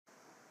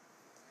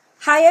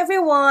Hi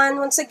everyone,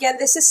 once again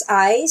this is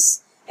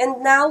Ice,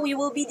 and now we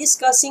will be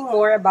discussing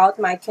more about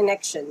my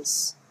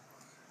connections.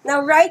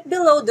 Now right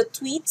below the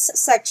tweets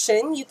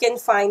section, you can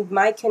find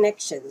my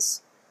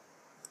connections.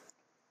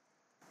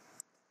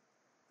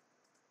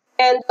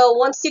 And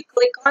once you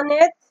click on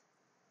it,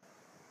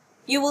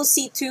 you will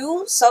see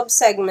two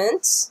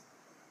sub-segments.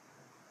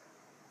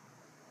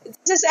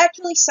 This is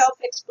actually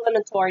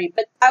self-explanatory,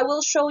 but I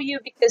will show you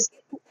because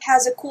it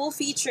has a cool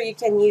feature you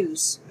can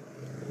use.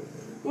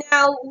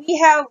 Now, we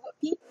have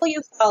people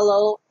you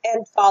follow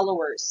and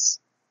followers.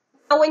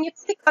 Now, when you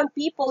click on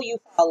people you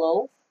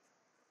follow,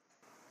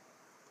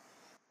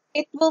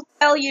 it will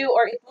tell you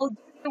or it will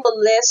give you a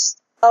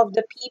list of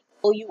the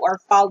people you are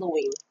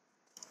following.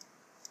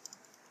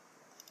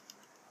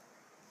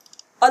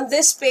 On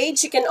this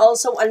page, you can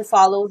also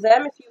unfollow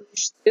them if you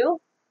wish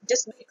to,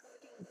 just by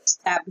clicking this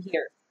tab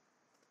here.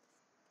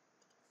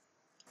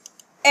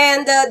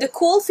 And the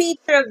cool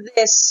feature of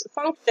this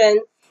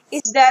function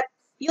is that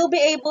you'll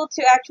be able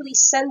to actually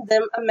send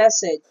them a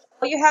message.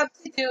 All you have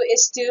to do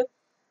is to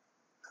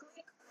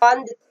click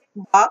on the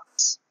tick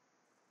box.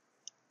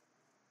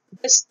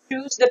 Just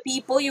choose the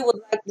people you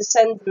would like to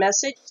send the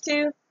message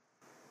to,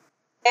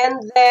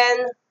 and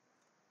then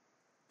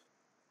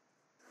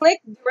click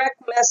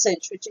direct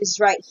message, which is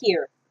right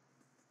here.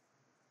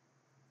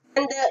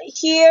 And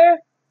here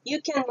you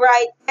can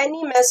write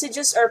any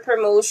messages or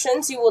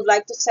promotions you would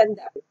like to send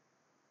them.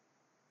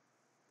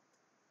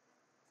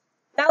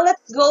 Now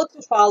let's go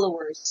to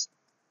followers.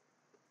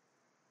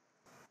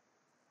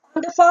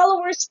 On the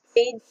followers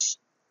page,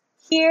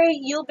 here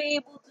you'll be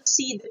able to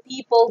see the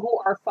people who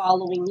are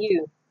following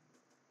you.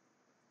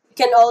 You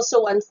can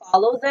also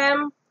unfollow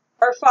them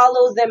or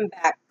follow them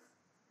back.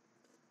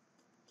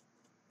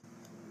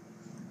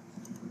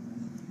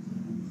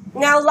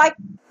 Now, like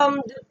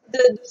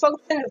the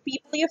function of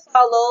people you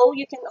follow,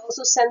 you can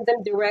also send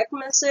them direct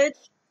message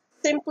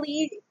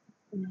simply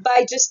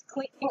by just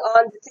clicking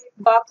on the tick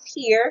box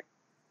here.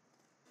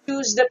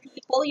 Choose the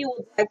people you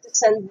would like to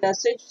send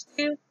message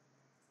to,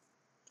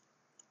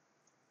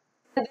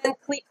 and then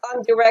click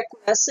on direct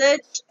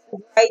message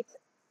and write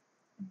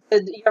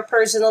your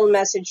personal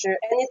message or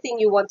anything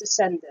you want to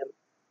send them.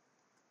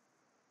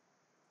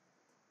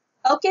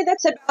 Okay,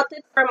 that's about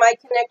it for my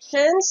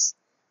connections.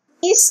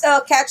 Please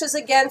catch us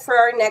again for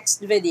our next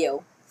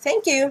video.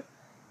 Thank you.